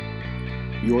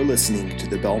You're listening to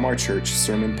the Belmar Church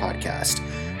Sermon Podcast.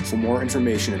 For more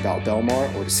information about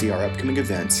Belmar or to see our upcoming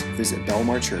events, visit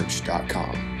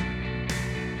belmarchurch.com.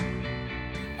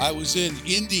 I was in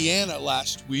Indiana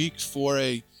last week for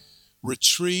a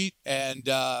retreat and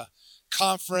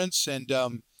conference, and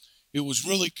it was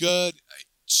really good.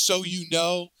 So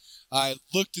I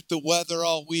looked at the weather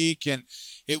all week, and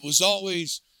it was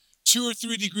always 2 or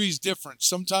 3 degrees different.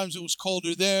 Sometimes it was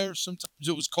colder there, sometimes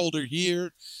it was colder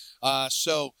here.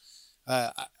 So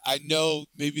I know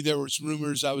maybe there was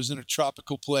rumors I was in a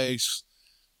tropical place.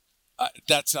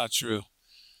 That's not true.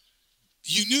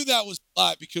 You knew that was a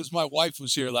lie because my wife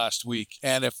was here last week.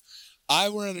 And if I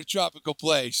were in a tropical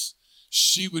place,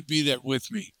 she would be there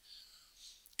with me.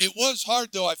 It was hard,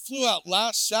 though. I flew out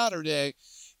last Saturday,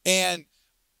 and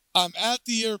I'm at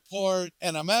the airport,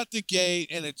 and I'm at the gate,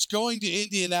 and it's going to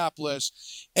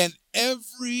Indianapolis, and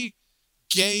every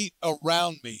gate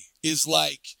around me is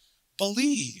like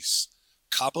Belize,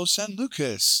 Cabo San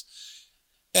Lucas.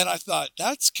 And I thought,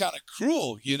 that's kind of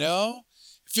cruel, you know?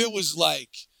 If it was like,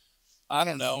 I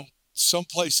don't know,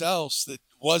 someplace else that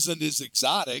wasn't as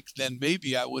exotic, then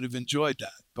maybe I would have enjoyed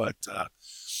that. But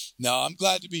no, I'm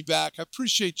glad to be back. I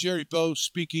appreciate Jerry Bowe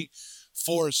speaking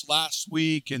for us last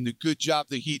week and the good job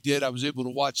that he did. I was able to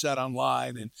watch that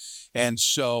online. And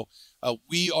so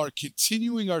we are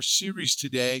continuing our series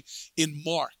today in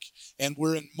Mark. And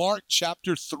we're in Mark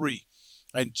chapter 3.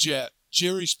 And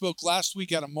Jerry spoke last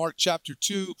week out of Mark chapter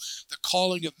 2, the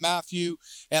calling of Matthew.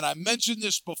 And I mentioned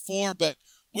this before, but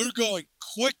we're going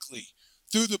quickly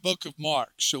through the book of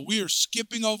Mark. So we are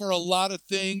skipping over a lot of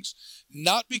things,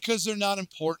 not because they're not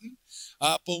important,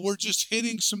 but we're just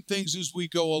hitting some things as we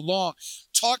go along,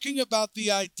 talking about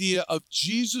the idea of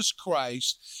Jesus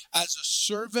Christ as a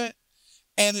servant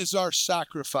and as our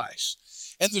sacrifice.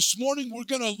 And this morning, we're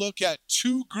going to look at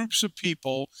 2 groups of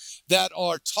people that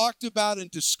are talked about and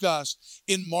discussed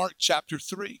in Mark chapter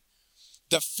 3,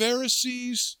 the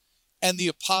Pharisees and the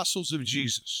apostles of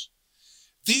Jesus.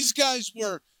 These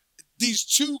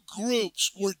 2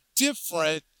 groups were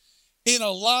different in a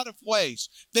lot of ways.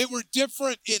 They were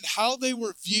different in how they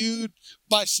were viewed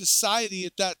by society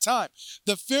at that time.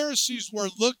 The Pharisees were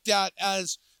looked at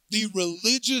as the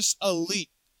religious elite.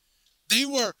 They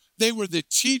were the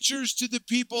teachers to the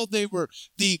people. They were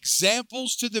the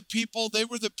examples to the people. They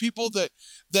were the people that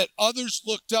others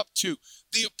looked up to.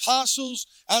 The apostles,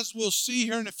 as we'll see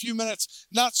here in a few minutes,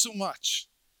 not so much.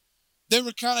 They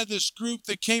were kind of this group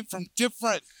that came from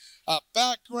different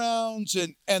backgrounds,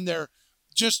 and they're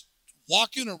just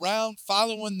walking around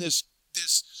following this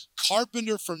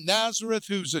carpenter from Nazareth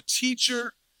who's a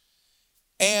teacher.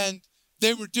 And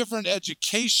they were different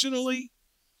educationally.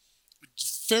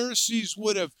 Pharisees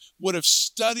would have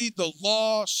studied the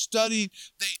law,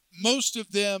 most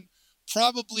of them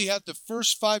probably had the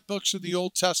first 5 books of the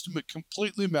Old Testament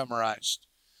completely memorized.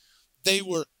 They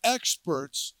were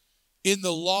experts in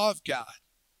the law of God.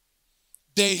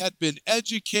 They had been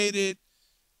educated.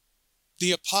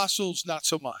 The apostles, not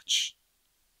so much.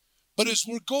 But as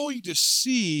we're going to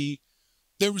see,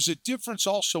 there was a difference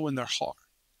also in their heart.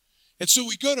 And so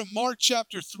we go to Mark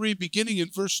chapter 3, beginning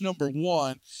in verse number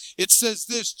 1. It says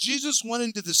this: Jesus went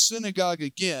into the synagogue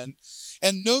again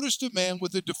and noticed a man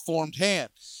with a deformed hand.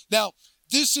 Now,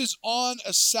 this is on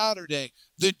a Saturday,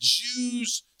 the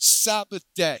Jews' Sabbath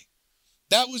day.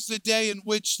 That was the day in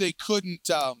which they couldn't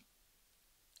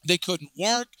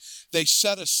work. They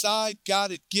set aside. God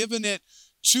had given it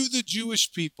to the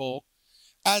Jewish people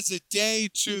as a day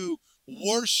to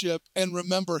worship and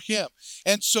remember him.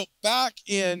 And so back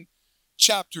in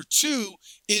chapter 2,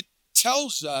 it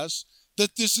tells us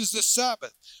that this is the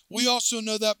Sabbath. We also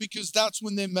know that because that's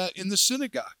when they met in the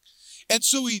synagogue. And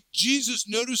so Jesus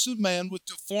noticed a man with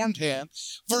deformed hand.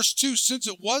 Verse 2, since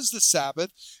it was the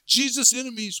Sabbath, Jesus'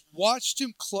 enemies watched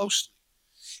him closely.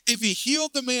 If he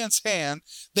healed the man's hand,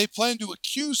 they planned to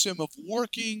accuse him of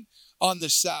working on the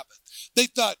Sabbath. They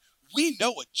thought, we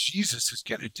know what Jesus is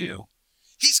going to do.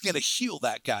 He's going to heal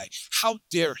that guy. How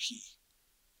dare he?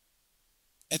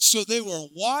 And so they were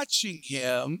watching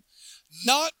him,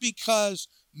 not because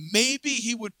maybe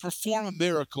he would perform a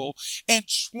miracle and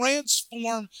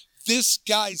transform this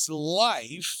guy's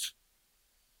life.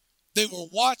 They were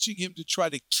watching him to try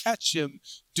to catch him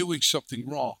doing something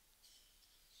wrong.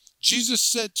 Jesus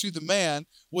said to the man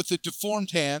with the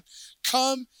deformed hand,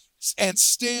 come and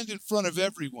stand in front of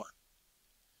everyone.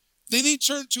 Then he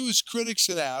turned to his critics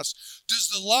and asked, does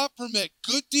the law permit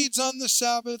good deeds on the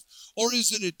Sabbath, or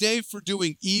is it a day for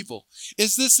doing evil?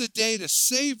 Is this a day to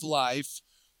save life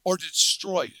or to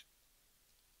destroy it?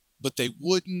 But they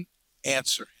wouldn't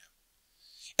answer him.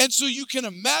 And so you can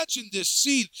imagine this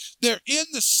scene. They're in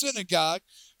the synagogue.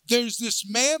 there's this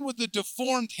man with a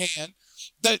deformed hand.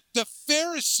 The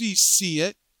Pharisees see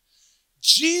it.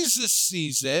 Jesus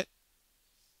sees it.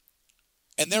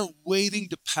 And they're waiting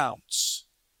to pounce.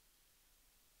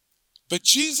 But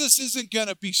Jesus isn't going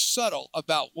to be subtle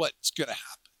about what's going to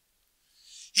happen.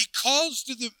 He calls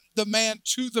to the man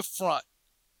to the front.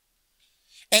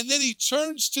 And then he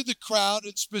turns to the crowd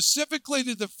and specifically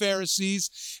to the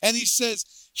Pharisees. And he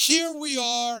says, here we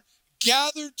are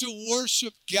gathered to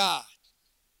worship God.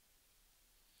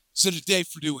 Is it a day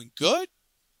for doing good?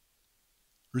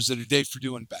 Or is it a day for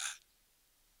doing bad?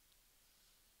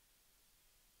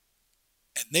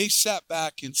 And they sat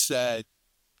back and said,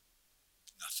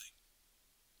 nothing.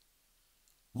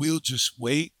 We'll just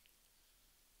wait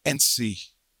and see.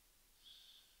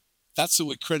 That's the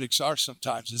way critics are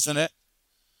sometimes, isn't it?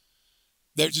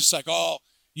 They're just like,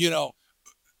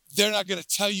 they're not going to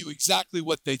tell you exactly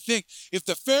what they think. If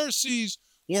the Pharisees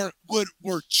were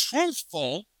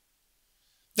truthful,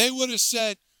 they would have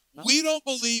said, we don't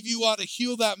believe you ought to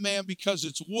heal that man because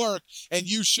it's work and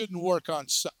you shouldn't work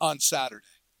on Saturday.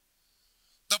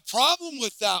 The problem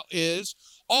with that is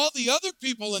all the other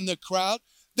people in the crowd,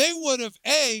 they would have,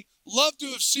 A, loved to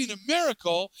have seen a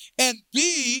miracle, and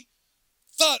B,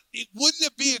 thought, wouldn't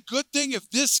it be a good thing if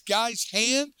this guy's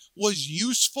hand was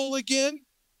useful again?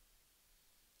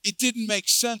 It didn't make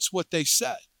sense what they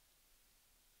said.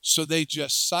 So they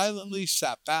just silently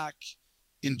sat back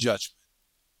in judgment.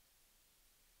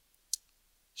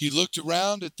 He looked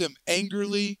around at them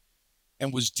angrily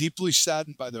and was deeply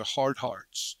saddened by their hard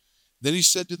hearts. Then he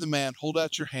said to the man, hold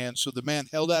out your hand. So the man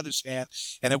held out his hand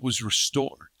and it was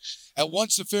restored. At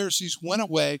once the Pharisees went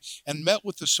away and met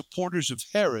with the supporters of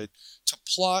Herod to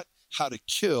plot how to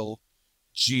kill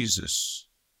Jesus.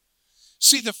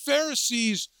 See, the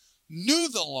Pharisees knew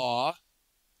the law,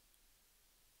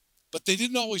 but they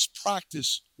didn't always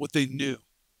practice what they knew.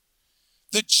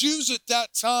 The Jews at that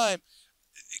time,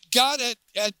 God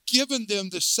had given them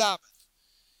the Sabbath.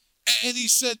 And he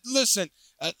said, listen,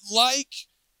 like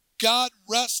God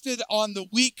rested on the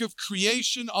week of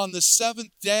creation on the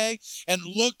seventh day and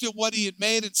looked at what he had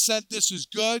made and said, this is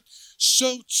good,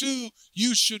 so too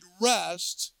you should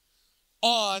rest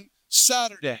on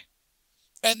Saturday.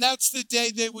 And that's the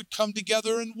day they would come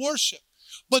together and worship.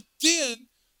 But then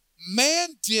man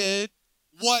did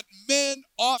what men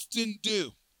often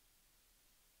do.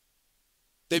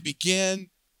 They began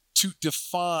to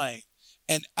define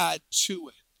and add to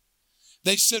it.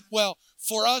 They said, well,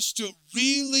 for us to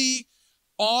really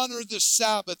honor the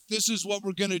Sabbath, this is what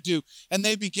we're going to do. And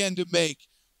they began to make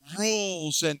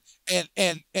rules and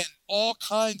all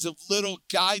kinds of little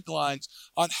guidelines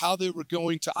on how they were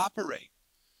going to operate.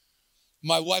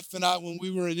 My wife and I, when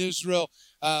we were in Israel,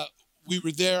 we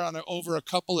were there over a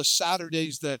couple of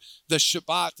Saturdays, the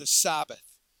Shabbat, the Sabbath.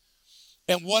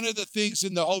 And one of the things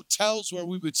in the hotels where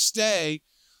we would stay,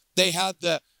 they had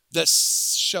the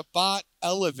Shabbat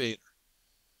elevator.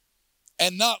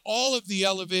 And not all of the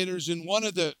elevators in one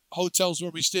of the hotels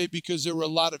where we stayed, because there were a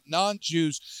lot of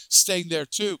non-Jews staying there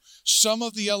too. Some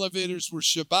of the elevators were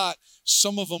Shabbat,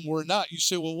 some of them were not. You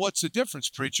say, well, what's the difference,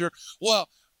 preacher? Well,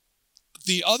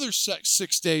 the other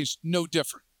 6 days, no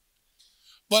different.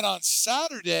 But on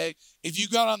Saturday, if you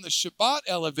got on the Shabbat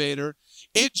elevator,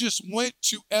 it just went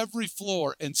to every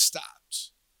floor and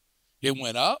stopped. It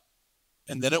went up,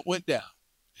 and then it went down,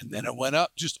 and then it went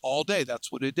up just all day.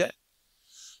 That's what it did.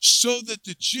 So that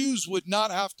the Jews would not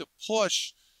have to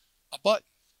push a button,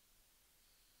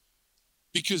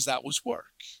 because that was work.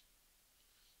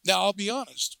 Now, I'll be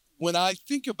honest. When I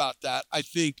think about that, I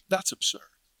think that's absurd.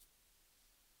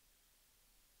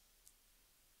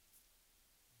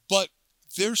 But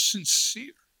they're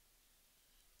sincere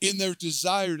in their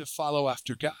desire to follow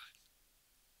after God.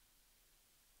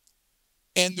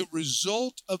 And the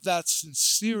result of that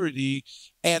sincerity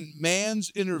and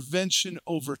man's intervention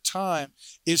over time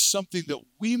is something that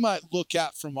we might look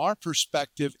at from our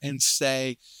perspective and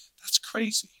say, that's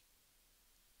crazy.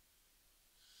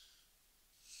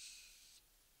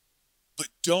 But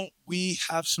don't we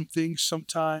have some things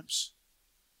sometimes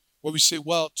where we say,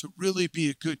 well, to really be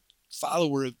a good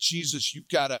follower of Jesus, you've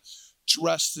got to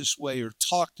dress this way or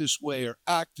talk this way or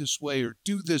act this way or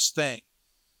do this thing.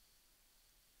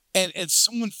 And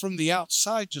someone from the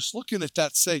outside just looking at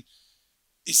that say,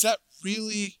 is that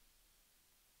really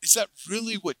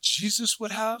what Jesus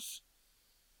would have?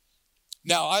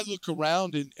 Now, I look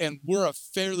around and we're a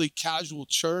fairly casual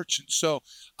church, and so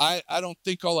I don't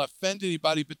think I'll offend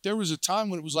anybody, but there was a time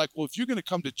when it was like, well, if you're going to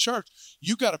come to church,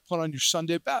 you got to put on your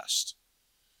Sunday best.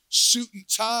 Suit and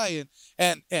tie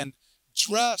and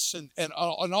dress and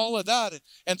all of that.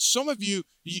 And some of you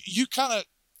kind of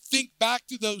think back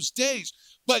to those days.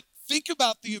 But think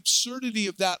about the absurdity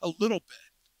of that a little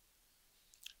bit.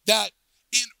 That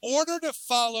in order to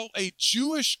follow a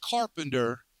Jewish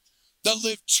carpenter that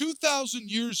lived 2,000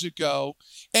 years ago,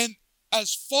 and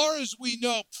as far as we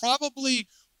know, probably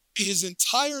his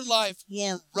entire life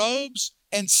wore robes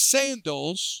and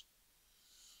sandals,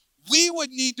 we would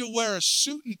need to wear a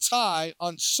suit and tie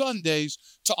on Sundays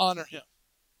to honor him.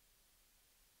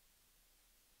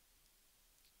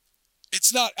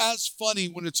 It's not as funny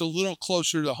when it's a little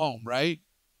closer to home, right?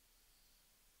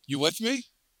 You with me?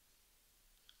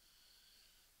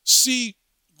 See,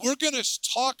 we're going to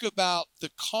talk about the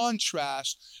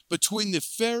contrast between the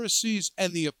Pharisees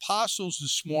and the apostles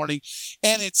this morning,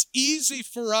 and it's easy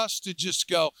for us to just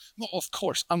go, well, of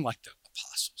course, I'm like the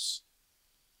apostles.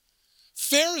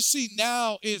 Pharisee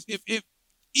now is, if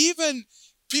even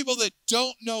people that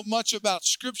don't know much about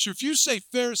Scripture, if you say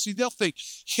Pharisee, they'll think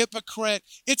hypocrite.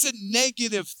 It's a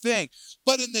negative thing.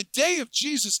 But in the day of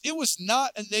Jesus, it was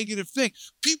not a negative thing.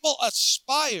 People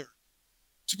aspire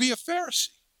to be a Pharisee.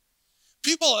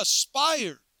 People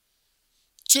aspire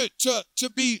to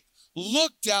be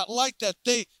looked at like that.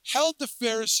 They held the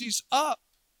Pharisees up.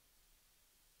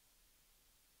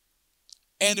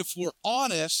 And if we're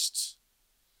honest,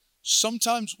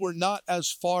 sometimes we're not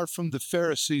as far from the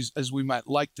Pharisees as we might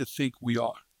like to think we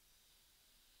are.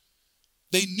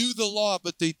 They knew the law,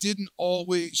 but they didn't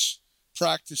always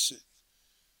practice it.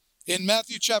 In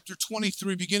Matthew chapter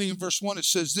 23, beginning in verse 1, it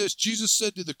says this: Jesus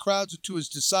said to the crowds and to his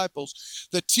disciples,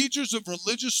 the teachers of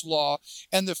religious law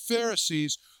and the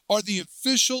Pharisees are the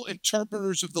official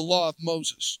interpreters of the law of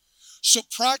Moses. So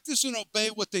practice and obey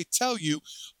what they tell you,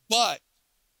 but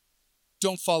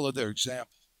don't follow their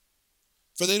example.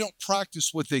 For they don't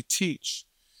practice what they teach.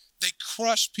 They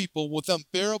crush people with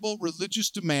unbearable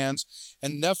religious demands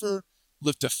and never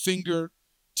lift a finger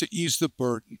to ease the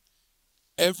burden.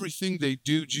 Everything they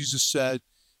do, Jesus said,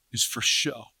 is for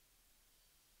show.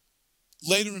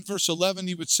 Later in verse 11,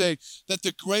 he would say that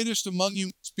the greatest among you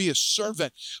must be a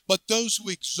servant, but those who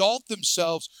exalt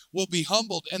themselves will be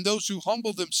humbled, and those who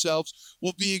humble themselves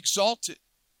will be exalted.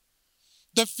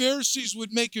 The Pharisees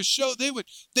would make a show. They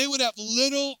would have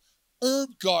little herb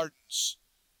gardens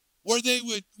where they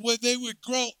would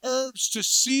grow herbs to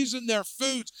season their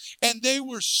foods, and they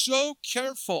were so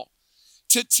careful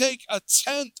to take a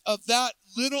tenth of that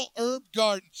little herb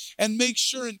garden and make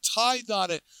sure and tithe on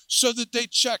it so that they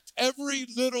checked every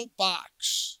little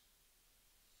box.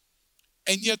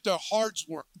 And yet their hearts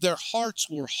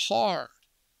were hard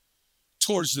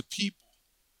towards the people.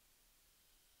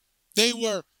 They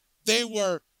were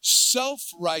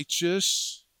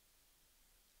self-righteous.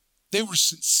 They were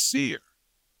sincere.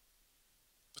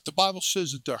 But the Bible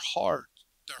says that their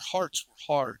hearts were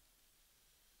hard.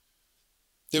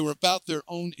 They were about their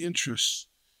own interests.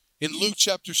 In Luke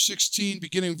chapter 16,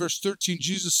 beginning verse 13,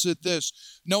 Jesus said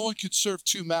this: no one can serve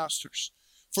two masters.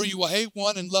 For you will hate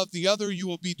one and love the other. You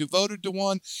will be devoted to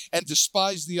one and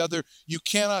despise the other. You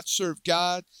cannot serve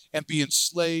God and be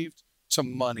enslaved to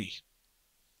money.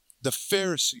 The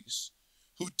Pharisees,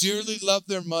 who dearly loved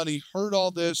their money, heard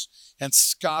all this and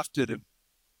scoffed at him.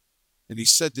 And he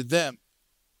said to them,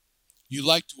 you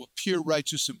like to appear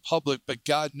righteous in public, but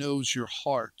God knows your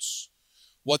hearts.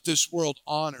 What this world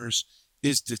honors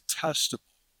is detestable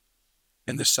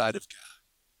in the sight of God.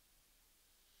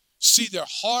 See, their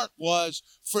heart was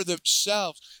for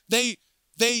themselves. They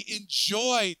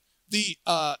enjoyed the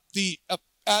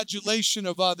adulation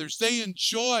of others. They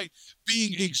enjoyed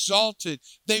being exalted.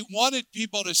 They wanted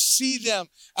people to see them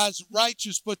as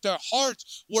righteous, but their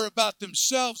hearts were about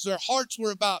themselves. Their hearts were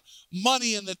about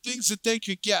money and the things that they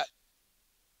could get.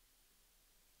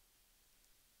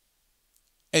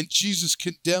 And Jesus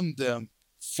condemned them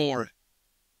for it.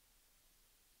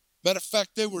 Matter of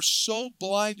fact, they were so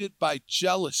blinded by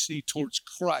jealousy towards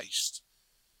Christ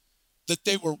that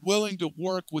they were willing to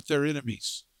work with their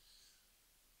enemies.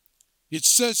 It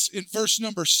says in verse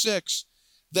number 6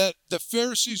 that the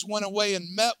Pharisees went away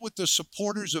and met with the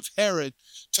supporters of Herod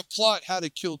to plot how to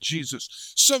kill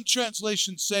Jesus. Some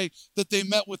translations say that they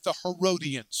met with the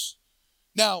Herodians.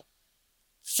 Now,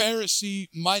 Pharisee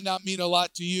might not mean a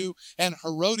lot to you, and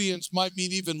Herodians might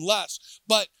mean even less.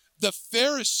 But the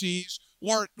Pharisees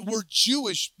were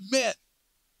Jewish men.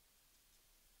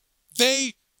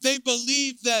 They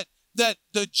believed that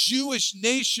the Jewish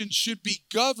nation should be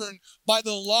governed by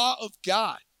the law of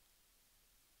God.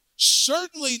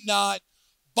 Certainly not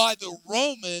by the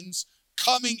Romans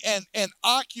coming and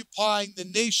occupying the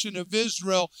nation of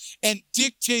Israel and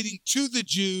dictating to the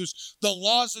Jews the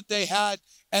laws that they had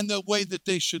and the way that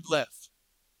they should live.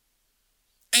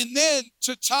 And then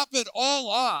to top it all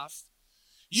off,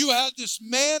 you had this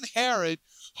man Herod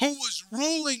who was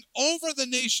ruling over the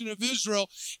nation of Israel,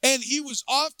 and he was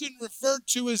often referred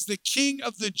to as the King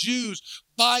of the Jews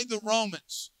by the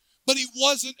Romans, but he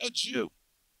wasn't a Jew.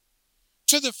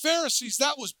 To the Pharisees,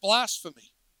 that was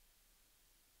blasphemy.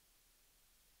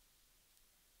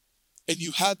 And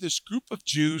you had this group of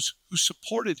Jews who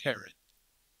supported Herod.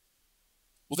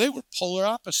 Well, they were polar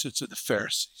opposites of the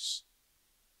Pharisees.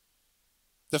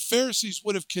 The Pharisees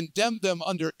would have condemned them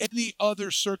under any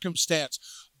other circumstance,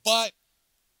 but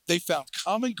they found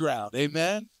common ground,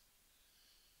 amen,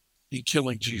 in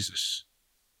killing Jesus.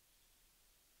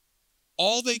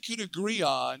 All they could agree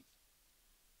on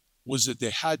was that they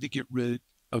had to get rid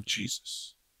of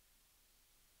Jesus.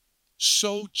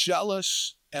 So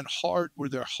jealous and hard were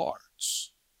their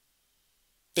hearts,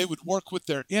 they would work with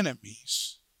their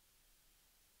enemies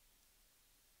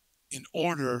in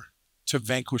order to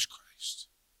vanquish Christ.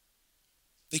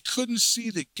 They couldn't see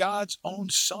that God's own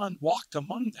Son walked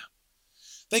among them.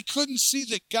 They couldn't see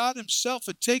that God himself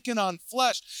had taken on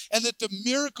flesh and that the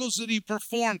miracles that he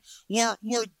performed were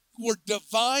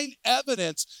divine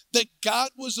evidence that God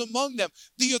was among them.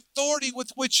 The authority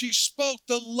with which he spoke,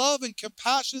 the love and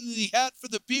compassion that he had for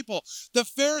the people. The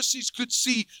Pharisees could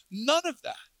see none of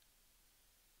that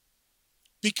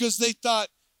because they thought,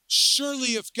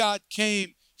 surely if God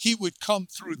came, he would come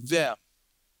through them.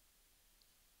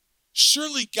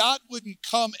 Surely God wouldn't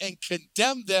come and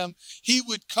condemn them. He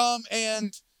would come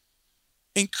and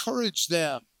encourage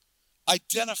them,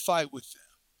 identify with them.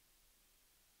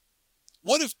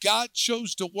 What if God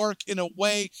chose to work in a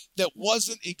way that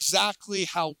wasn't exactly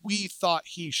how we thought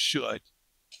he should?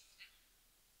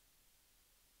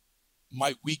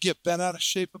 Might we get bent out of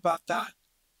shape about that?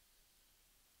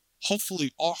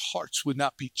 Hopefully our hearts would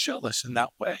not be jealous in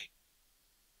that way.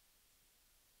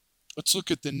 Let's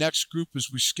look at the next group as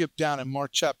we skip down in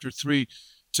Mark chapter 3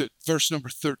 to verse number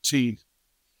 13. It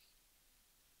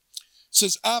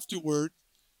says, afterward,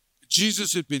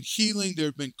 Jesus had been healing. There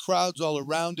had been crowds all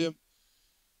around him.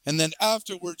 And then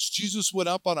afterwards, Jesus went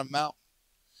up on a mountain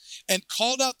and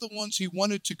called out the ones he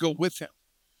wanted to go with him.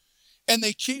 And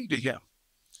they came to him.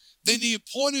 Then he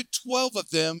appointed 12 of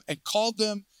them and called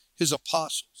them his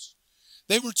apostles.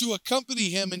 They were to accompany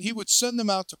him, and he would send them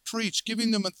out to preach,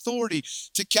 giving them authority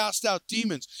to cast out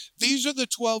demons. These are the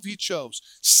 12 he chose: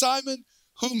 Simon,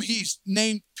 whom he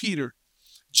named Peter,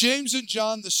 James and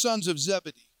John, the sons of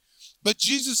Zebedee, but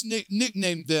Jesus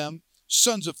nicknamed them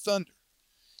sons of thunder,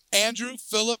 Andrew,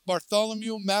 Philip,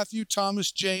 Bartholomew, Matthew,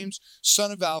 Thomas, James,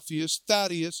 son of Alphaeus,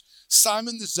 Thaddeus,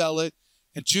 Simon the Zealot,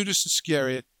 and Judas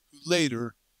Iscariot, who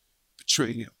later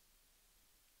betrayed him.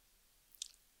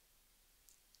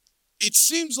 It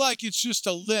seems like it's just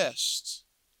a list,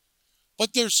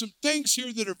 but there's some things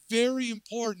here that are very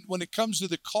important when it comes to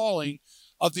the calling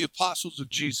of the apostles of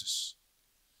Jesus.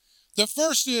 The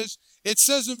first is, it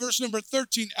says in verse number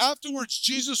 13, afterwards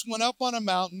Jesus went up on a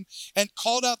mountain and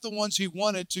called out the ones he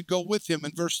wanted to go with him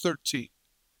in verse 13.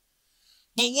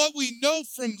 But what we know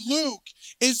from Luke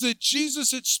is that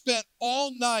Jesus had spent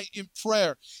all night in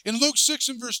prayer. In Luke 6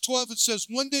 and verse 12, it says,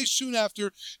 one day soon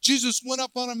after, Jesus went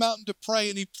up on a mountain to pray,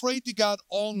 and he prayed to God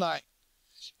all night.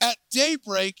 At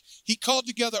daybreak, he called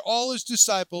together all his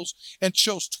disciples and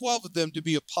chose 12 of them to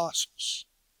be apostles.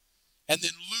 And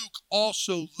then Luke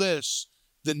also lists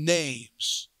the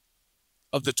names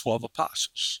of the 12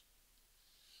 apostles.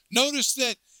 Notice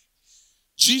that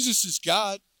Jesus is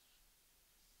God.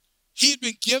 He had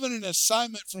been given an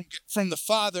assignment from the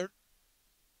Father,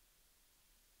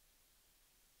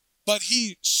 but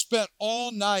he spent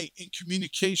all night in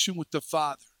communication with the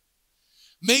Father,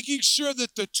 making sure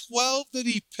that the 12 that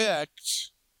he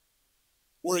picked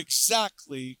were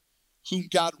exactly whom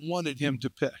God wanted him to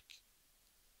pick.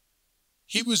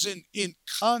 He was in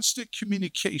constant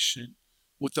communication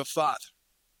with the Father.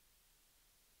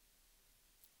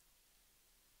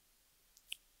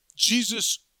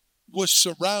 Jesus was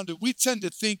surrounded. We tend to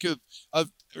think of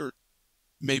or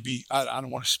maybe, I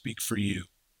don't want to speak for you,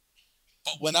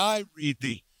 but when I read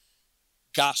the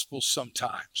Gospels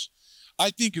sometimes, I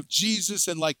think of Jesus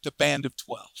and like the band of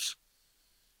 12,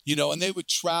 and they would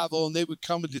travel and they would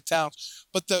come into towns.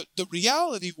 But the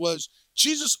reality was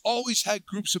Jesus always had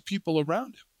groups of people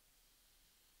around him.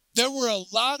 There were a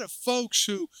lot of folks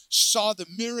who saw the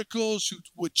miracles, who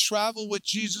would travel with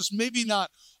Jesus, maybe not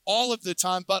all of the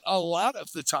time, but a lot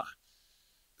of the time.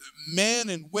 Men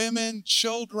and women,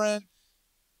 children.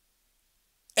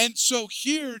 And so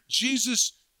here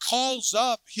Jesus calls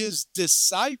up his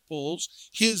disciples,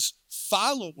 his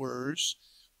followers,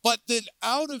 but then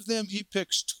out of them he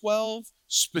picks 12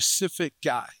 specific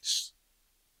guys.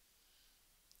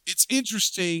 It's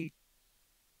interesting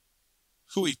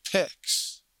who he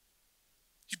picks.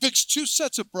 He picks two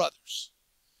sets of brothers.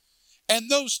 And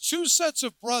those two sets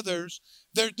of brothers,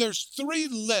 there's three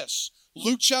lists.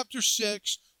 Luke chapter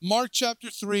 6, Mark chapter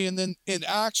 3, and then in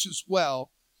Acts as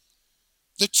well.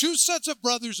 The two sets of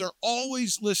brothers are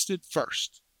always listed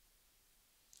first.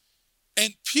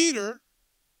 And Peter,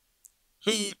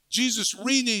 who Jesus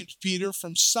renamed Peter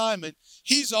from Simon,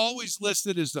 he's always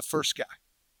listed as the first guy.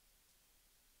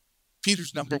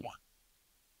 Peter's number one.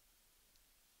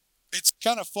 It's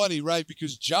kind of funny, right?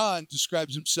 Because John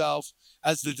describes himself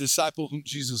as the disciple whom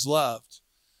Jesus loved,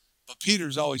 but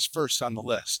Peter's always first on the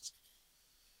list.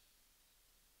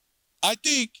 I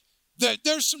think that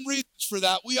there's some reasons for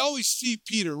that. We always see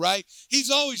Peter, right? He's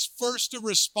always first to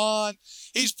respond.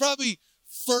 He's probably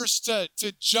first to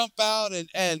jump out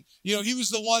and he was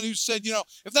the one who said,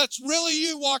 if that's really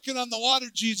you walking on the water,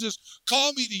 Jesus,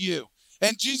 call me to you.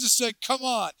 And Jesus said, come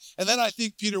on. And then I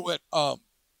think Peter went,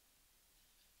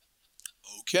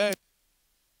 okay.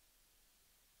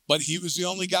 But he was the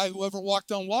only guy who ever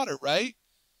walked on water, right?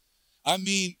 I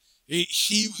mean,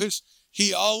 he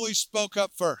always spoke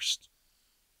up first.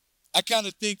 I kind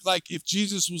of think like if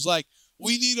Jesus was like,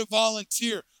 we need a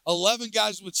volunteer, 11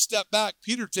 guys would step back.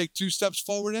 Peter take 2 steps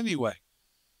forward anyway.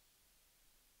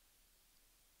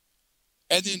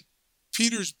 And then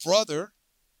Peter's brother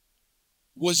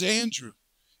was Andrew.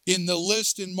 In the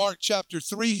list in Mark chapter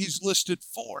 3, he's listed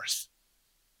 4th.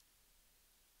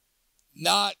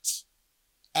 Not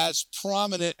as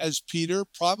prominent as Peter,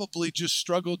 probably just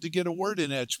struggled to get a word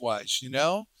in edgewise,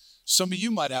 Some of you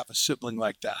might have a sibling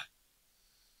like that.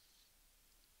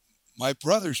 My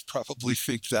brothers probably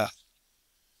think that.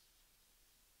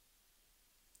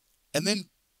 And then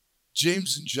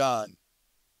James and John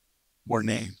were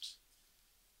named.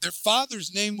 Their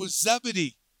father's name was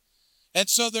Zebedee. And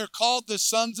so they're called the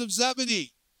sons of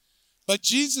Zebedee. But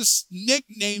Jesus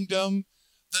nicknamed them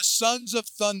the sons of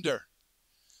thunder.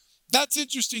 That's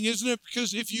interesting, isn't it?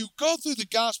 Because if you go through the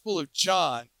Gospel of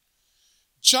John,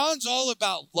 John's all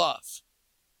about love.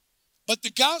 But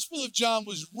the Gospel of John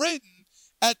was written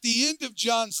at the end of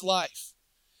John's life.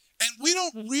 And we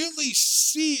don't really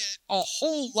see it a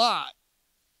whole lot.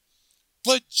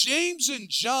 But James and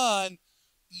John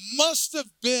must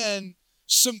have been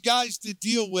some guys to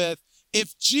deal with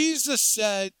if Jesus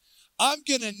said, I'm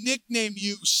going to nickname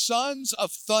you sons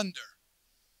of thunder.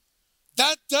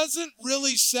 That doesn't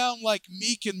really sound like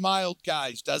meek and mild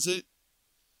guys, does it?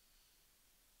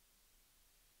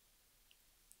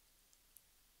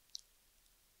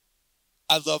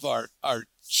 I love our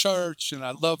church and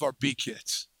I love our B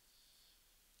kids.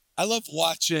 I love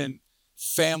watching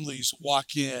families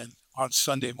walk in on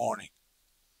Sunday morning.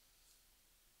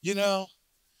 And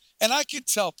I can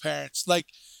tell parents, like,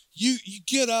 you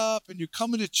get up and you're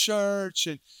coming to church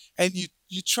and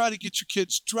you try to get your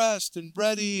kids dressed and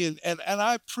ready. And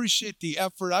I appreciate the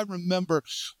effort. I remember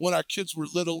when our kids were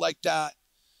little like that.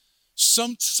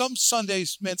 Some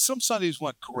Sundays, man, some Sundays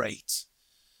went great.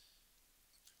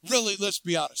 Really, let's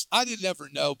be honest. I didn't ever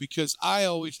know because I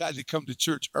always had to come to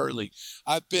church early.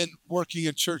 I've been working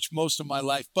in church most of my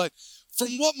life. But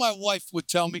from what my wife would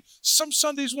tell me, some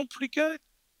Sundays went pretty good.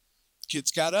 Kids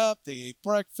got up, they ate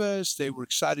breakfast, they were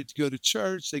excited to go to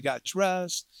church, they got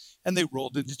dressed, and they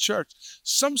rolled into church.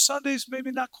 Some Sundays,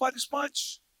 maybe not quite as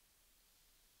much.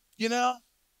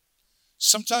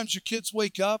 Sometimes your kids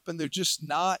wake up and they're just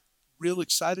not real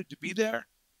excited to be there.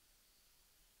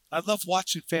 I love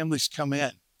watching families come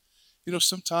in.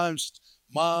 Sometimes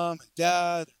mom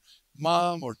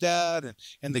or dad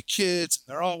and the kids,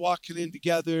 and they're all walking in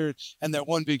together and they're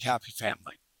one big happy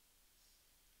family.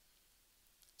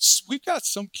 So we've got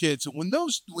some kids, and when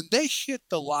they hit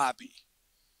the lobby,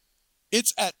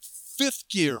 it's at 5th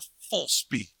gear, full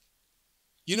speed.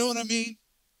 You know what I mean?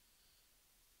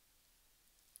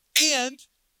 And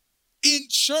in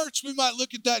church, we might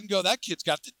look at that and go, that kid's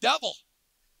got the devil.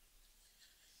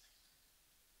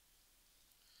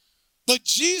 But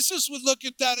Jesus would look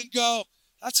at that and go,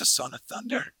 that's a son of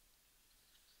thunder.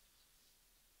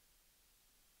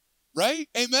 Right?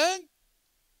 Amen?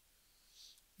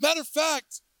 Matter of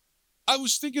fact, I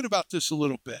was thinking about this a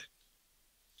little bit.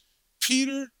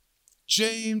 Peter,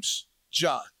 James,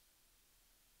 John.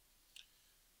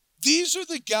 These are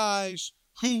the guys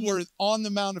who were on the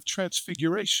Mount of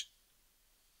Transfiguration.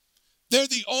 They're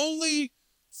the only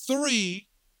 3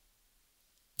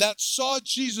 that saw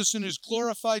Jesus in his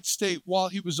glorified state while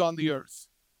he was on the earth.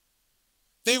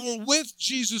 They were with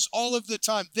Jesus all of the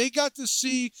time. They got to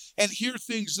see and hear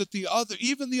things that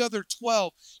even the other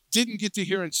 12 didn't get to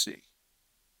hear and see.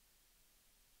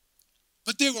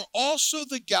 But they were also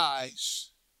the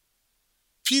guys.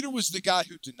 Peter was the guy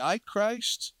who denied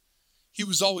Christ. He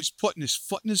was always putting his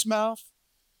foot in his mouth.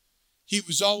 he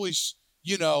was always,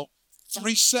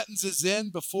 3 sentences in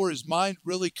before his mind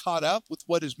really caught up with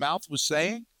what his mouth was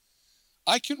saying.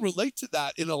 I can relate to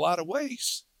that in a lot of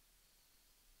ways.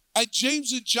 And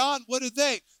James and John, what are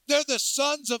they? They're the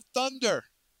sons of thunder.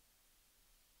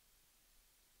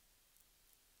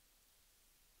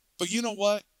 But you know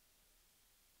what?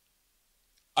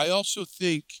 I also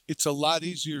think it's a lot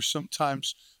easier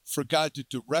sometimes for God to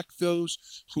direct those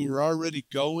who are already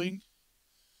going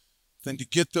than to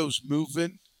get those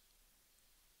moving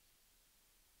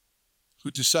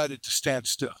who decided to stand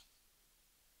still.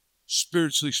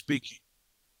 Spiritually speaking.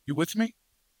 You with me?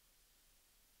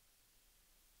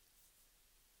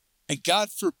 And God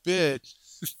forbid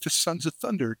the sons of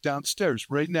thunder downstairs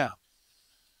right now.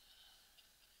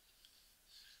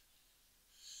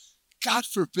 God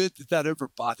forbid that ever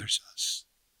bothers us.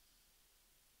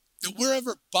 That we're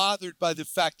ever bothered by the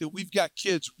fact that we've got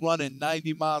kids running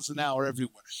 90 miles an hour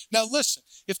everywhere. Now listen,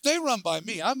 if they run by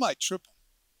me, I might trip them.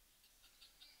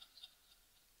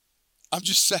 I'm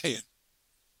just saying.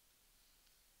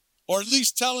 Or at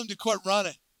least tell them to quit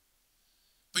running.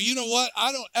 But you know what?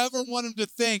 I don't ever want them to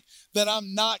think that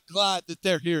I'm not glad that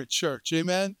they're here at church.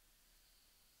 Amen?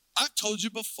 I've told you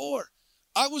before,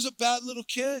 I was a bad little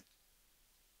kid.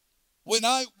 When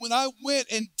I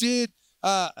went and did,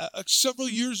 several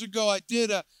years ago, I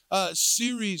did a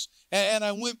series, and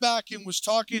I went back and was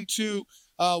talking to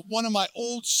one of my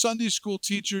old Sunday school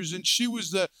teachers, and she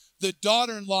was the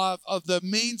daughter-in-law of the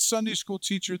main Sunday school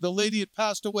teacher. The lady had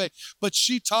passed away, but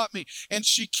she taught me, and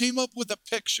she came up with a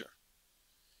picture.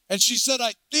 And she said,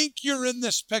 I think you're in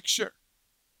this picture.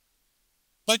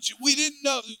 But we didn't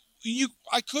know.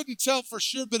 I couldn't tell for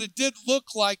sure, but it did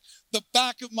look like the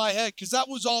back of my head because that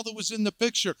was all that was in the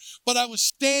picture. But I was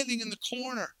standing in the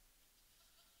corner.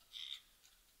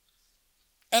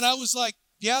 And I was like,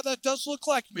 yeah, that does look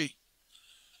like me.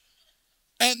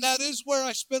 And that is where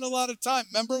I spent a lot of time.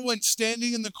 Remember when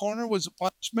standing in the corner was a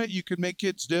punishment you could make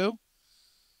kids do?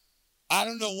 I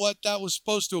don't know what that was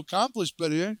supposed to accomplish,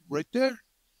 but right there.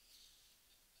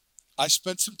 I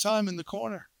spent some time in the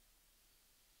corner.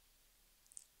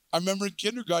 I remember in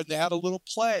kindergarten, they had a little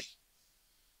play.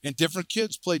 And different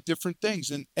kids played different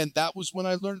things. And that was when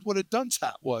I learned what a dunce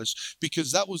hat was.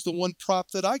 Because that was the one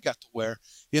prop that I got to wear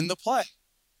in the play.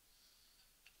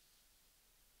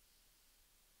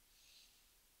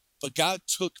 But God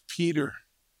took Peter,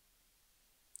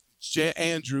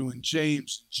 Andrew and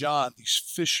James and John, these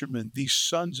fishermen, these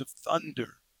sons of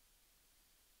thunder.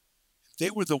 They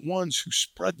were the ones who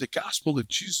spread the gospel of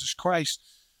Jesus Christ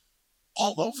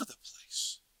all over the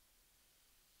place.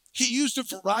 He used a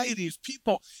variety of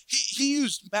people. He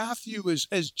used Matthew,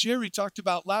 as Jerry talked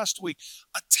about last week,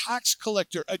 a tax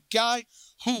collector, a guy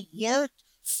who worked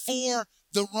for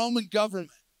the Roman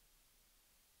government.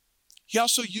 He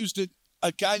also used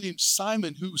a guy named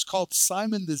Simon who was called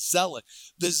Simon the Zealot.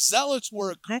 The Zealots were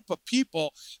a group of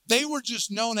people. They were just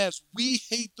known as, we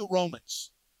hate the Romans.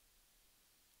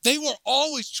 They were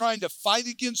always trying to fight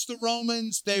against the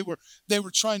Romans. They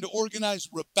were trying to organize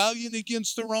rebellion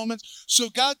against the Romans. So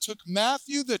God took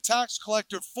Matthew, the tax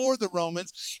collector for the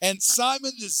Romans, and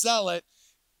Simon the Zealot,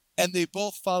 and they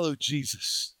both followed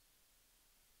Jesus.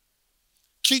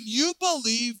 Can you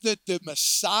believe that the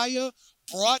Messiah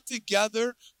brought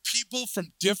together people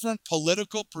from different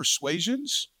political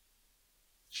persuasions?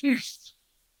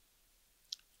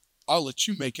 I'll let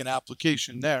you make an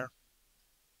application there.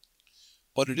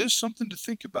 But it is something to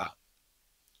think about.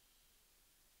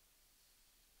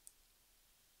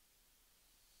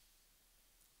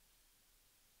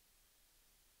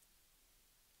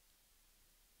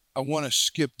 I want to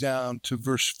skip down to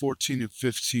verse 14 and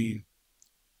 15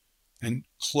 and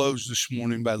close this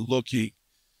morning by looking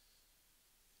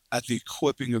at the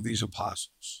equipping of these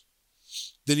apostles.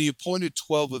 Then he appointed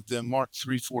 12 of them, Mark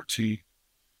 3:14,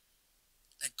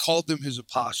 and called them his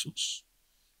apostles.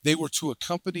 They were to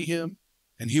accompany him,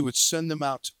 and he would send them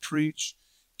out to preach,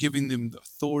 giving them the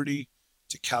authority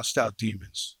to cast out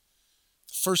demons.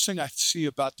 The first thing I see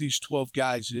about these 12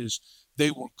 guys is they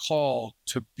were called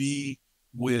to be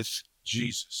with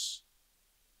Jesus.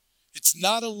 It's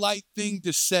not a light thing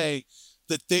to say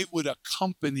that they would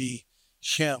accompany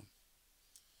him.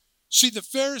 See, the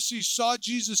Pharisees saw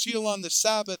Jesus heal on the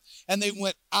Sabbath, and they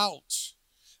went out.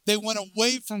 They went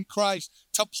away from Christ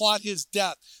to plot his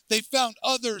death. They found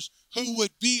others who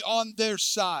would be on their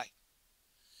side.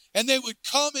 And they would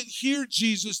come and hear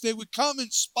Jesus. They would come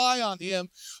and spy on him.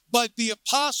 But the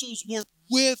apostles were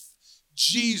with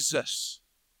Jesus.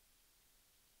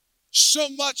 So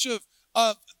much of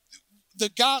the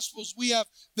Gospels, we have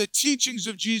the teachings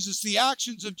of Jesus, the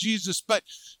actions of Jesus. But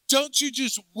don't you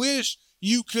just wish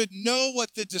you could know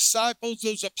what the disciples,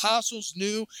 those apostles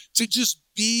knew to just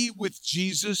be with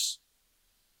Jesus?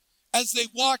 As they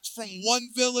walked from one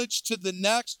village to the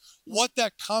next, what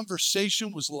that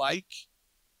conversation was like?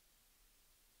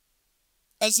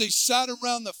 As they sat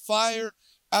around the fire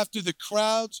after the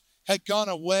crowds had gone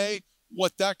away,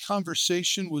 what that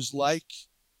conversation was like?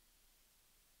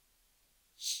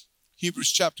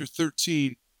 Hebrews chapter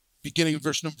 13, beginning in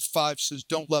verse number 5 says,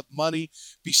 don't love money,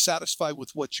 be satisfied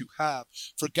with what you have.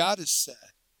 For God has said,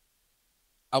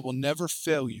 I will never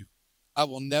fail you. I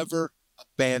will never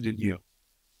abandon you.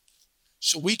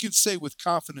 So we can say with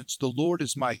confidence, the Lord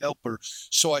is my helper,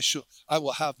 so I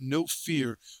will have no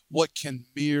fear. What can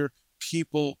mere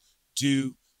people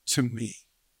do to me?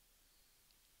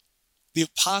 The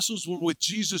apostles were with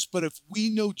Jesus, but if we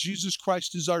know Jesus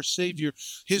Christ is our Savior,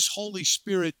 his Holy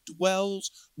Spirit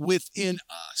dwells within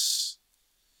us.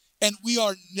 And we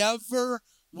are never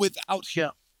without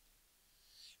him.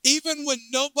 Even when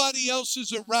nobody else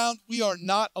is around, we are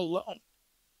not alone.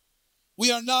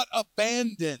 We are not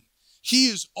abandoned. He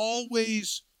is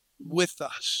always with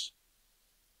us.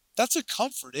 That's a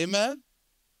comfort, amen?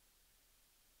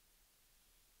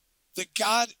 That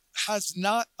God has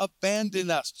not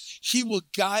abandoned us. He will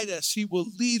guide us. He will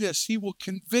lead us. He will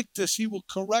convict us. He will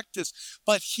correct us.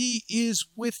 But he is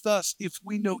with us if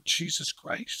we know Jesus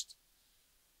Christ.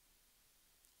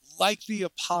 Like the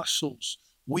apostles,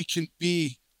 we can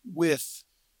be with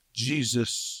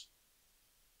Jesus.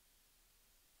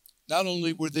 Not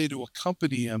only were they to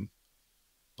accompany him,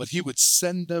 but he would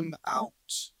send them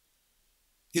out.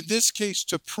 In this case,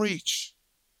 to preach.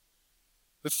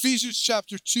 Ephesians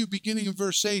chapter 2, beginning in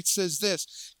verse 8 says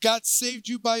this, God saved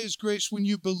you by his grace when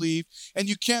you believe, and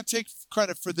you can't take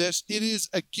credit for this. It is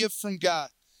a gift from God.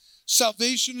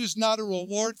 Salvation is not a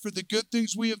reward for the good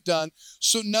things we have done,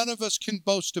 so none of us can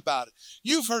boast about it.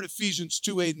 You've heard Ephesians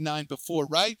 2, 8, and 9 before,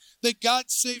 right? That God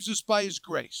saves us by his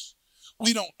grace.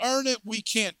 We don't earn it. We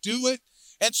can't do it.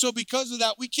 And so because of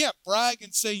that, we can't brag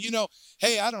and say,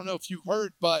 hey, I don't know if you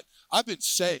heard, but I've been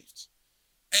saved.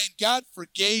 And God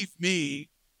forgave me.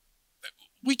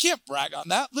 We can't brag on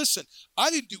that. Listen, I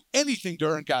didn't do anything to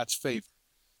earn God's favor.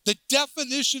 The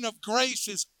definition of grace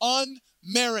is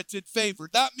unmerited favor.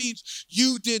 That means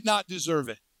you did not deserve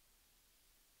it.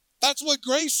 That's what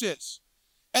grace is.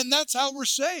 And that's how we're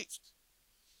saved.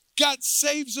 God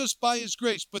saves us by his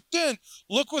grace. But then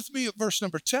look with me at verse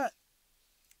number 10.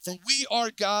 For we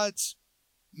are God's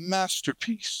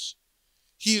masterpiece.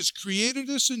 He has created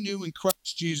us anew in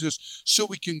Christ Jesus so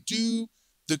we can do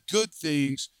the good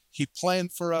things he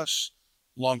planned for us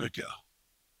long ago.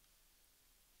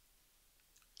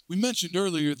 We mentioned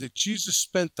earlier that Jesus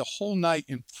spent the whole night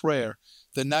in prayer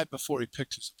the night before he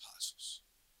picked his apostles.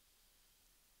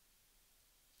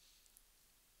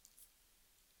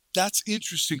 That's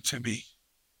interesting to me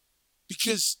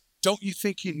because don't you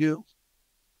think he knew?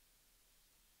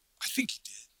 I think he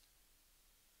did.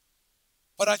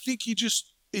 But I think he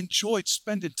just enjoyed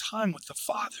spending time with the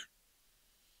Father.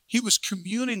 He was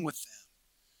communing with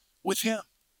him.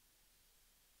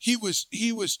 He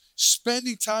was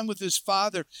spending time with his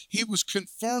Father. He was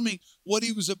confirming what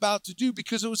he was about to do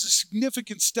because it was a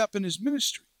significant step in his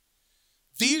ministry.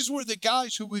 These were the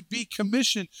guys who would be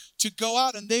commissioned to go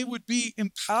out and they would be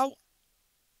empowered.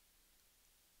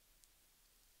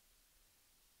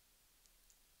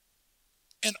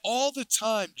 And all the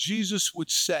time Jesus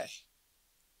would say,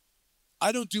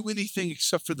 I don't do anything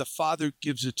except for the Father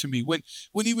gives it to me. When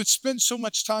he would spend so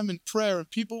much time in prayer and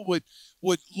people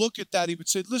would look at that, he would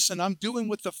say, listen, I'm doing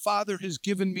what the Father has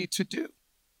given me to do.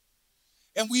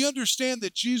 And we understand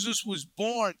that Jesus was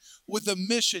born with a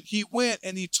mission. He went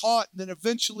and he taught, and then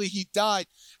eventually he died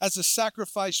as a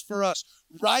sacrifice for us,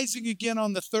 rising again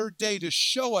on the third day to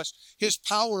show us his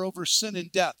power over sin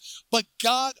and death. But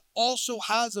God also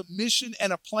has a mission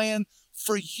and a plan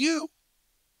for you.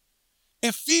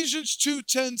 Ephesians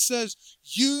 2:10 says,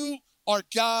 you are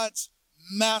God's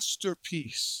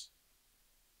masterpiece.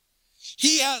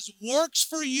 He has works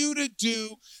for you to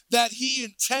do that he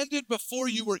intended before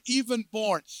you were even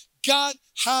born. God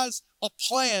has a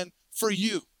plan for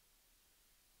you.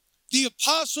 The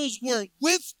apostles were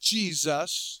with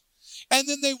Jesus, and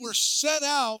then they were sent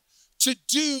out to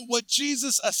do what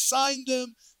Jesus assigned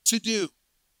them to do.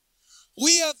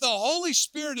 We have the Holy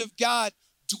Spirit of God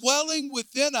dwelling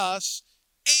within us,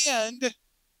 and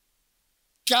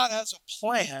God has a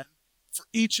plan for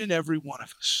each and every one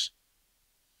of us.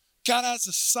 God has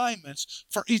assignments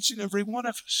for each and every one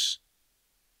of us.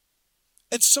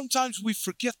 And sometimes we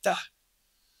forget that.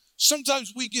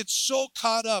 Sometimes we get so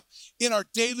caught up in our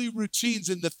daily routines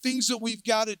and the things that we've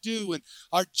got to do and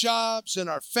our jobs and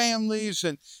our families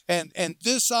and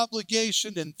this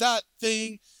obligation and that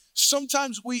thing.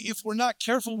 Sometimes if we're not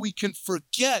careful, we can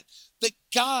forget that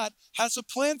God has a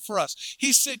plan for us.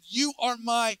 He said, you are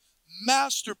my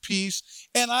masterpiece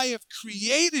and I have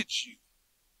created you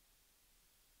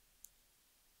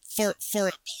for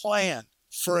a plan,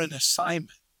 for an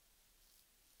assignment.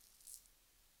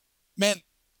 Man,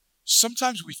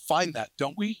 sometimes we find that,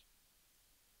 don't we?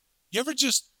 You ever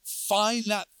just find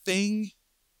that thing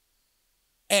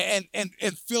and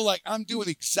feel like I'm doing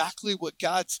exactly what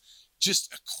God's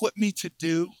just equipped me to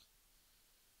do?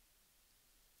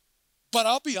 But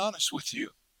I'll be honest with you.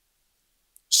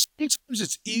 Sometimes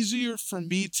it's easier for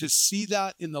me to see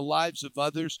that in the lives of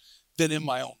others than in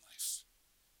my own life.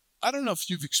 I don't know if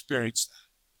you've experienced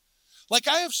that. Like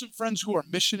I have some friends who are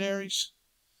missionaries,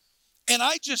 and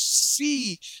I just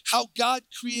see how God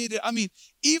created,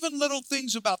 even little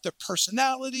things about their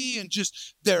personality and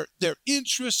just their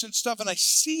interests and stuff. And I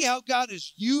see how God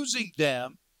is using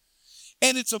them,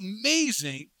 and it's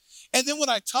amazing. And then when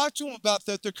I talk to them about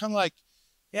that, they're kind of like,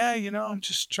 yeah, I'm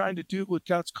just trying to do what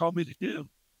God's called me to do.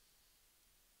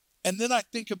 And then I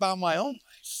think about my own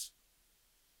life,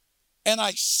 and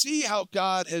I see how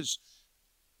God has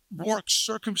worked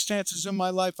circumstances in my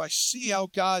life. I see how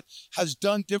God has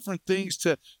done different things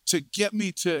to get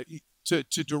me to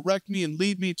direct me and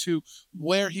lead me to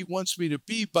where he wants me to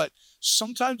be. But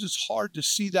sometimes it's hard to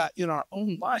see that in our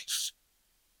own life.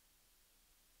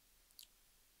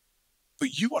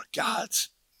 But you are God's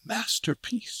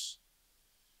masterpiece.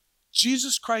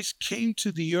 Jesus Christ came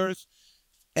to the earth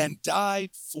and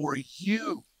died for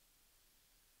you,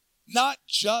 not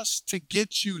just to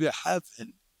get you to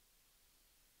heaven,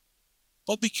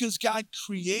 but because God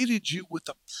created you with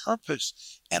a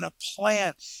purpose and a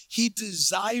plan. He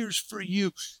desires for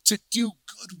you to do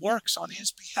good works on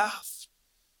his behalf.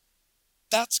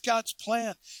 That's God's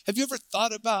plan. Have you ever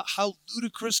thought about how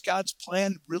ludicrous God's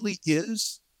plan really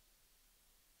is?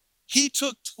 He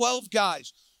took 12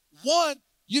 guys. One,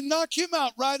 you knock him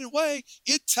out right away,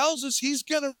 it tells us he's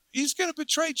gonna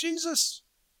betray Jesus.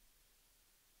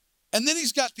 And then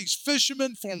he's got these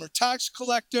fishermen, former tax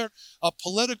collector, a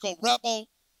political rebel,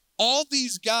 all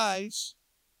these guys.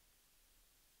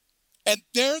 And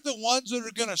they're the ones that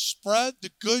are going to spread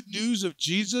the good news of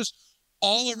Jesus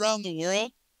all around the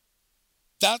world.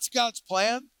 That's God's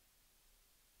plan.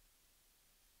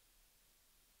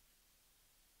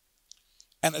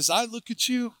 And as I look at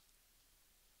you,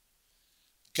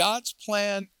 God's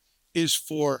plan is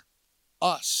for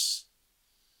us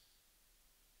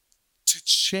to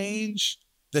change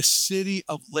the city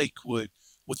of Lakewood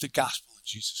with the gospel of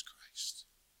Jesus Christ.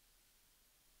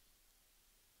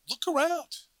 Look around.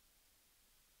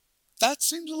 That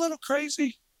seems a little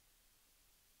crazy.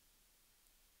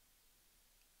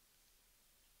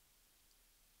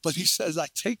 But he says, I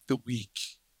take the weak.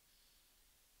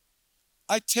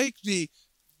 I take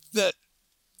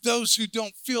those who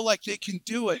don't feel like they can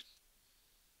do it.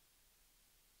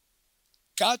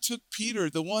 God took Peter,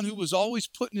 the one who was always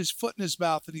putting his foot in his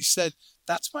mouth, and he said,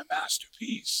 that's my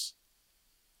masterpiece.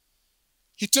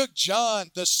 He took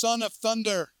John, the son of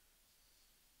thunder,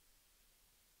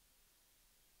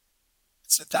 and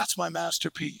said, that's my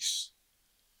masterpiece.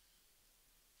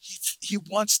 He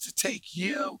wants to take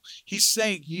you. He's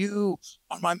saying, you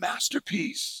are my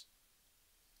masterpiece.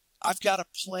 I've got a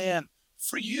plan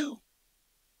for you.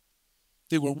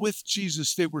 They were with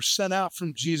Jesus. They were sent out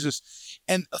from Jesus,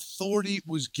 and authority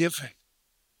was given.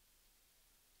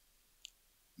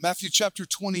 Matthew chapter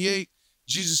 28,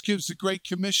 Jesus gives the Great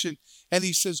Commission, and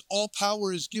he says, all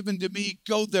power is given to me.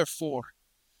 Go therefore.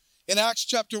 In Acts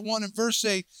chapter 1 and verse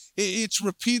 8, it's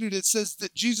repeated. It says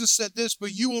that Jesus said this,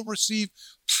 but you will receive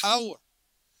power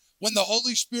when the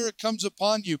Holy Spirit comes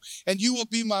upon you, and you will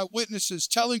be my witnesses,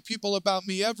 telling people about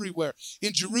me everywhere,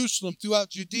 in Jerusalem, throughout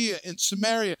Judea, in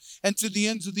Samaria, and to the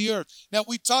ends of the earth. Now,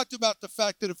 we talked about the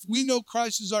fact that if we know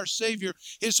Christ is our Savior,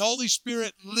 his Holy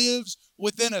Spirit lives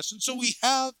within us. And so we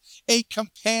have a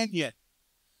companion.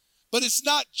 But it's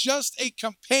not just a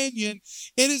companion,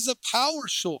 it is a power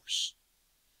source.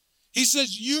 He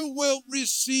says, you will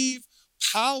receive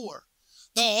power.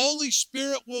 The Holy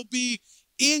Spirit will be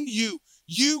in you.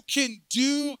 You can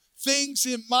do things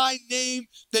in my name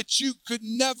that you could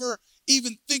never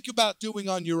even think about doing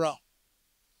on your own.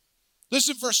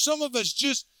 Listen, for some of us,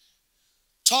 just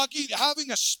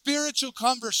having a spiritual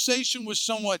conversation with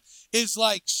someone is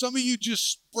like some of you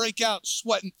just break out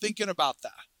sweating thinking about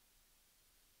that.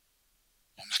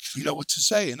 I'm not going to know what to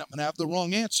say, and I'm going to have the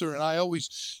wrong answer, and I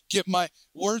always get my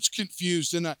words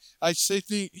confused, and I say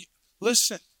things.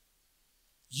 Listen,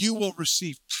 you will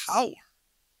receive power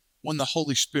when the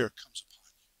Holy Spirit comes upon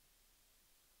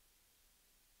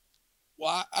you.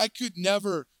 Well, I could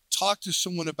never talk to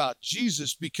someone about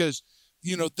Jesus because,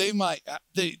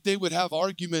 they would have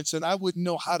arguments and I wouldn't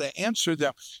know how to answer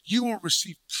them. You will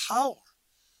receive power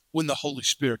when the Holy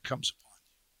Spirit comes upon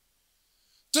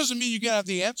you. Doesn't mean you're going to have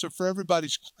the answer for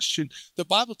everybody's question. The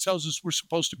Bible tells us we're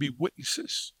supposed to be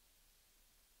witnesses.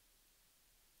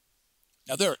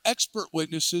 Now, there are expert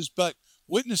witnesses, but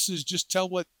witnesses just tell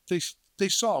what they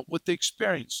saw, what they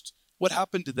experienced, what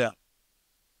happened to them.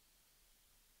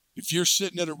 If you're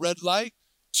sitting at a red light,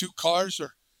 two cars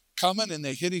are coming and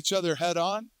they hit each other head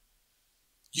on,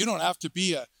 you don't have to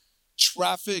be a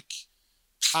traffic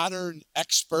pattern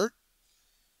expert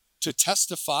to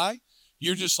testify.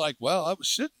 You're just like, well, I was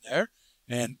sitting there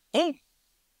and boom,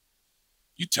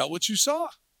 you tell what you saw.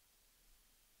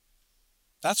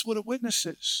 That's what a witness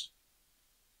is.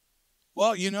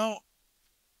 Well, God's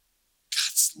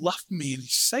loved me and he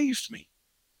saved me.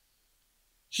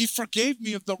 He forgave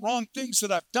me of the wrong things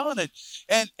that I've done.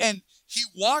 And he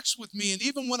walks with me. And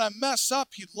even when I mess up,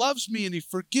 he loves me and he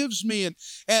forgives me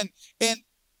and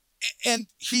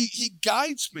he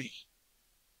guides me.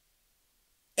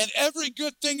 And every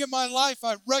good thing in my life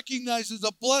I recognize as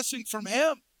a blessing from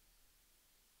him.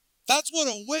 That's what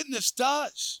a witness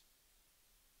does.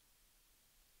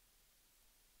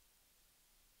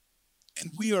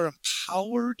 And we are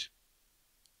empowered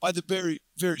by the very,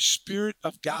 very Spirit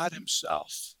of God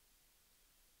himself.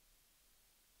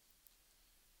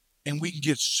 And we can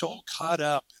get so caught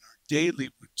up in our daily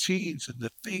routines and the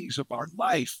things of our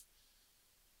life.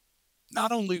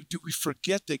 Not only do we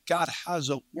forget that God has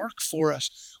a work for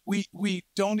us, we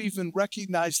don't even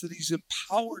recognize that he's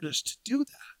empowered us to do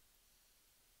that.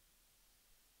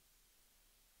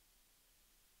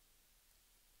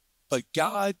 But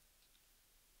God,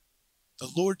 the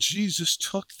Lord Jesus,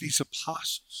 took these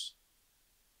apostles,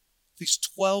 these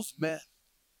 12 men,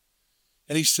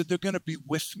 and he said, they're going to be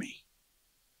with me.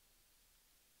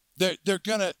 They're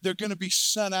going to be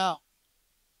sent out.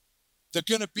 They're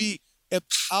going to be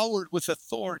empowered with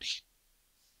authority.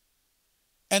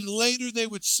 And later they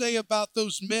would say about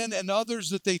those men and others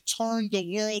that they turned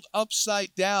the world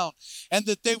upside down, and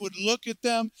that they would look at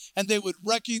them and they would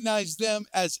recognize them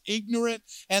as ignorant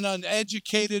and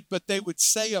uneducated, but they would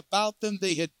say about them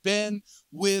they had been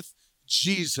with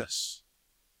Jesus.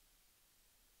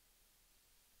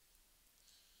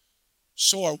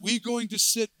 So are we going to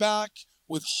sit back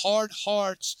with hard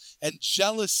hearts and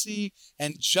jealousy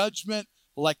and judgment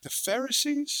like the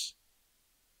Pharisees?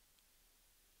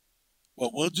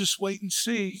 Well, we'll just wait and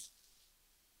see.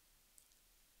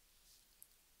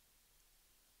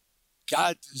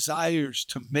 God desires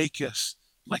to make us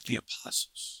like the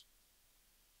apostles,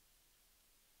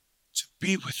 to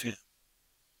be with him,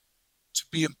 to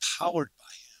be empowered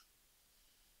by him,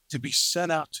 to be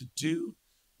sent out to do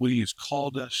what he has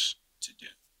called us to do.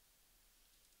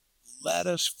 Let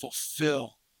us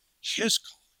fulfill his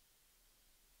calling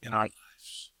in our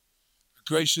lives.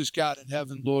 Gracious God in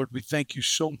heaven, Lord, we thank you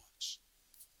so much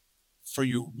for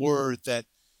your word that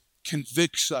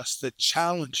convicts us, that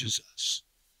challenges us,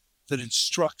 that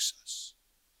instructs us.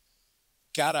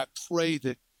 God, I pray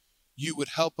that you would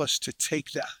help us to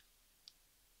take that,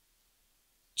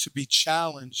 to be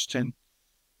challenged and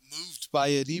moved by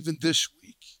it even this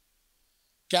week.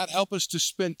 God, help us to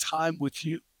spend time with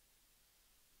you.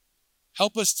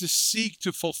 Help us to seek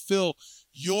to fulfill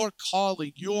your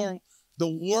calling, the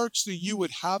works that you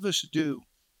would have us do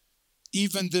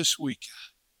even this week,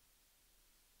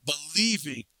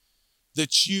 believing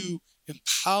that you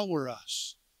empower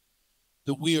us,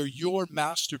 that we are your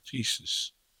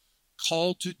masterpieces,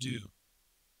 called to do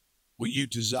what you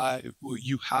desire, what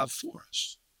you have for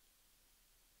us.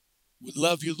 We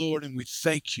love you, Lord, and we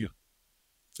thank you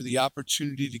for the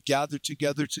opportunity to gather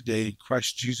together today. In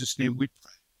Christ Jesus' name we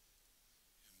pray.